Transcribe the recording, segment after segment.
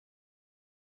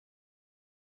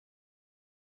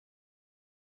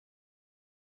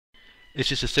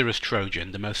This is a Cirrus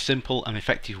Trojan, the most simple and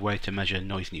effective way to measure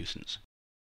noise nuisance.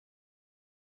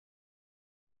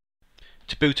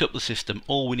 To boot up the system,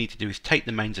 all we need to do is take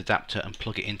the mains adapter and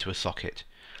plug it into a socket.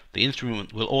 The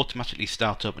instrument will automatically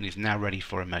start up and is now ready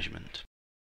for a measurement.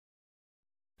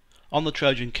 On the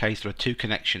Trojan case there are two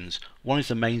connections. One is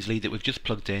the mains lead that we've just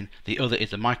plugged in, the other is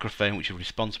the microphone which is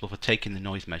responsible for taking the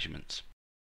noise measurements.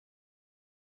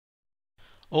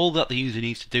 All that the user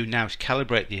needs to do now is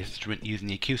calibrate the instrument using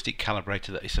the acoustic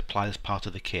calibrator that is supplied as part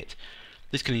of the kit.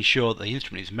 This can ensure that the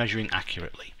instrument is measuring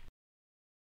accurately.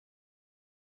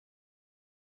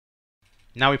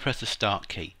 Now we press the start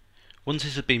key. Once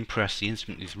this has been pressed, the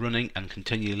instrument is running and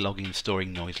continually logging and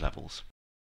storing noise levels.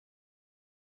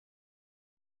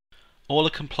 All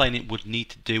a complainant would need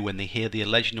to do when they hear the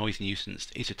alleged noise nuisance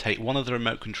is to take one of the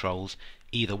remote controls,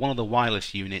 either one of the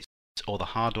wireless units or the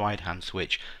hardwired hand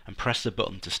switch, and press the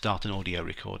button to start an audio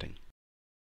recording.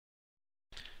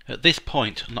 At this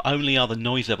point, not only are the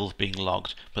noise levels being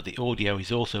logged, but the audio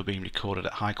is also being recorded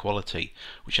at high quality,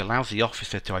 which allows the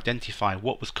officer to identify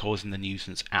what was causing the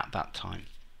nuisance at that time.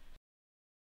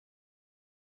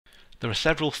 There are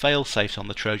several fail-safes on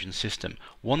the Trojan system,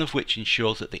 one of which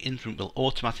ensures that the instrument will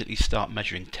automatically start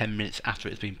measuring 10 minutes after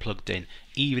it has been plugged in,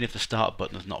 even if the start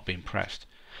button has not been pressed.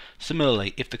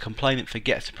 Similarly, if the complainant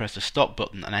forgets to press the stop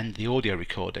button and end the audio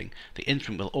recording, the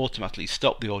instrument will automatically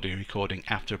stop the audio recording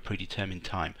after a predetermined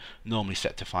time, normally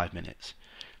set to 5 minutes.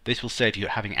 This will save you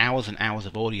having hours and hours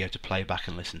of audio to play back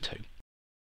and listen to.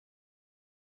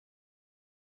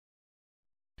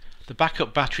 The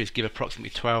backup batteries give approximately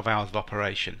 12 hours of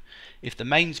operation. If the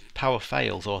mains power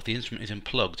fails or if the instrument is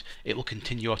unplugged, it will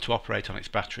continue to operate on its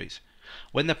batteries.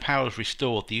 When the power is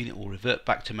restored, the unit will revert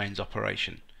back to mains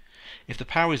operation. If the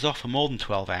power is off for more than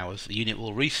 12 hours, the unit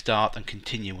will restart and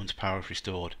continue once power is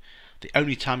restored. The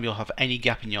only time you'll have any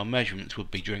gap in your measurements would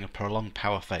be during a prolonged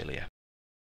power failure.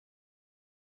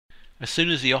 As soon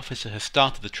as the officer has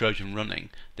started the Trojan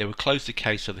running, they will close the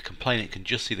case so the complainant can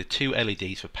just see the two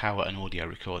LEDs for power and audio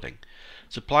recording.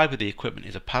 Supplied with the equipment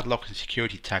is a padlock and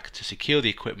security tag to secure the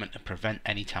equipment and prevent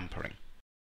any tampering.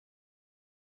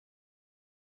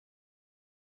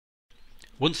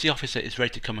 Once the officer is ready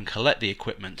to come and collect the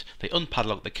equipment, they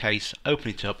unpadlock the case,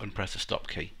 open it up and press the stop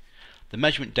key. The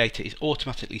measurement data is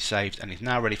automatically saved and is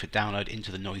now ready for download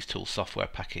into the Noise Tools software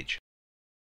package.